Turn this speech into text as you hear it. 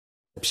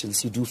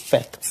You do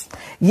facts.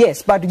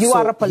 Yes, but you So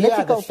are a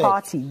political here are the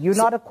party. You're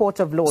not a court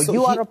of law.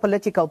 You are a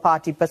political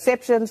party.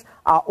 Perceptions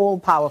are all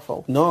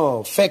powerful.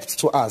 No, facts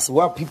to us. We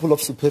are people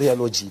of superior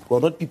logic. We're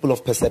not people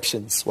of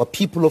perceptions. We're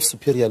people of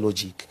superior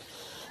logic.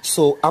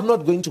 So I'm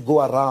not going to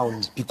go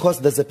around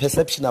because there's a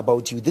perception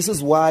about you. This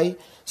is why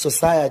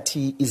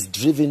society is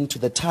driven to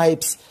the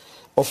types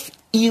of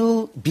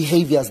ill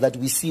behaviors that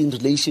we see in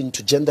relation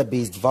to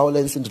gender-based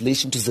violence, in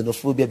relation to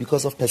xenophobia,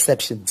 because of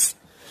perceptions.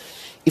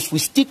 If we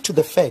stick to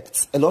the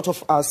facts, a lot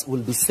of us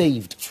will be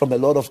saved from a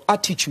lot of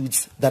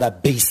attitudes that are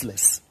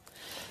baseless.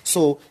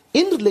 So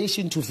in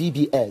relation to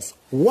VBS,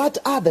 what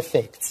are the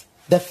facts?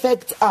 The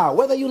facts are,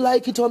 whether you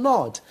like it or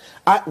not,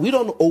 we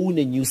don't own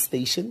a news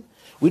station.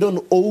 We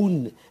don't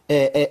own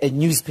a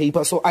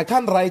newspaper, so I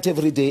can't write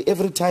every day.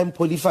 Every time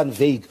Polly van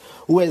Wyk,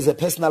 who has a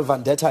personal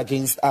vendetta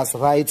against us,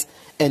 writes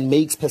and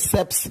makes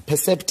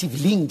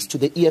perceptive links to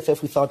the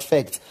EFF without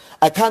facts,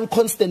 I can't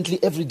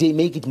constantly every day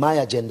make it my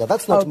agenda.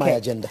 That's not my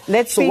agenda.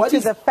 Let's speak to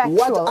the factual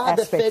what are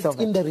the aspects facts of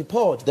it. in the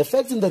report? The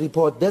facts in the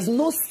report, there's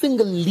no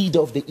single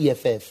leader of the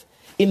EFF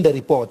in the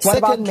report. What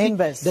Secondly, about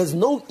members? There's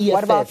no EFF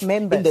what about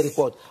members? in the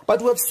report.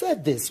 But we've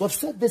said this. We've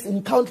said this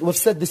in we've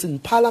said this in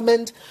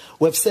Parliament.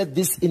 We've said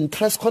this in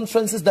press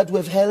conferences that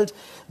we've held,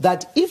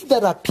 that if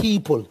there are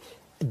people,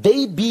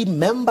 they be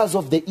members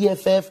of the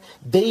EFF,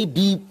 they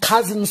be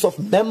cousins of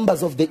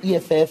members of the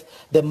EFF,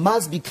 there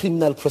must be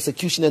criminal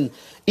prosecution. And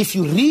if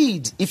you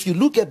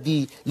look at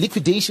the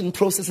liquidation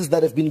processes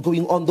that have been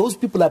going on, those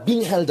people are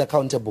being held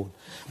accountable.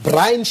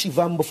 Brian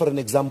Shivambu, for an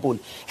example,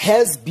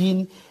 has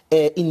been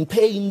in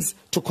pains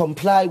to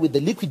comply with the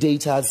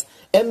liquidators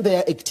and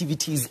their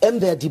activities and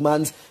their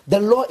demands. The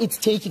law is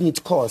taking its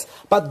course.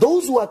 But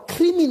those who are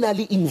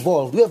criminally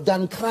involved, who have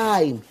done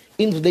crime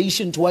in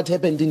relation to what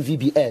happened in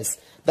VBS,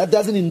 that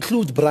doesn't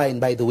include Brian,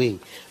 by the way.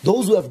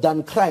 Those who have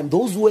done crime,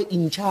 those who were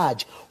in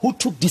charge, who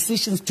took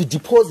decisions to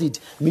deposit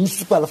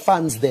municipal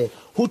funds there,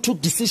 who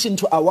took decision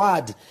to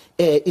award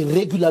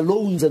irregular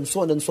loans and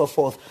so on and so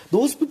forth,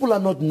 those people are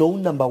not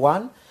known, number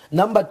one.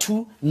 Number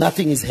two,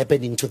 nothing is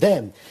happening to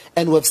them.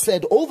 And we've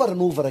said over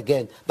and over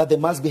again that they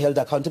must be held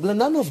accountable. And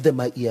none of them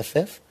are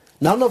EFF.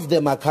 None of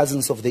them are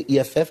cousins of the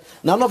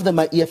EFF. None of them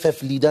are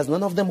EFF leaders.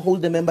 None of them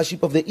hold the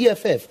membership of the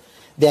EFF.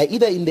 They are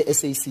either in the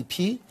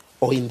SACP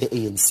or in the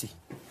ANC.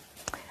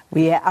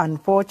 We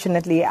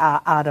unfortunately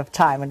are out of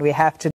time, and we have to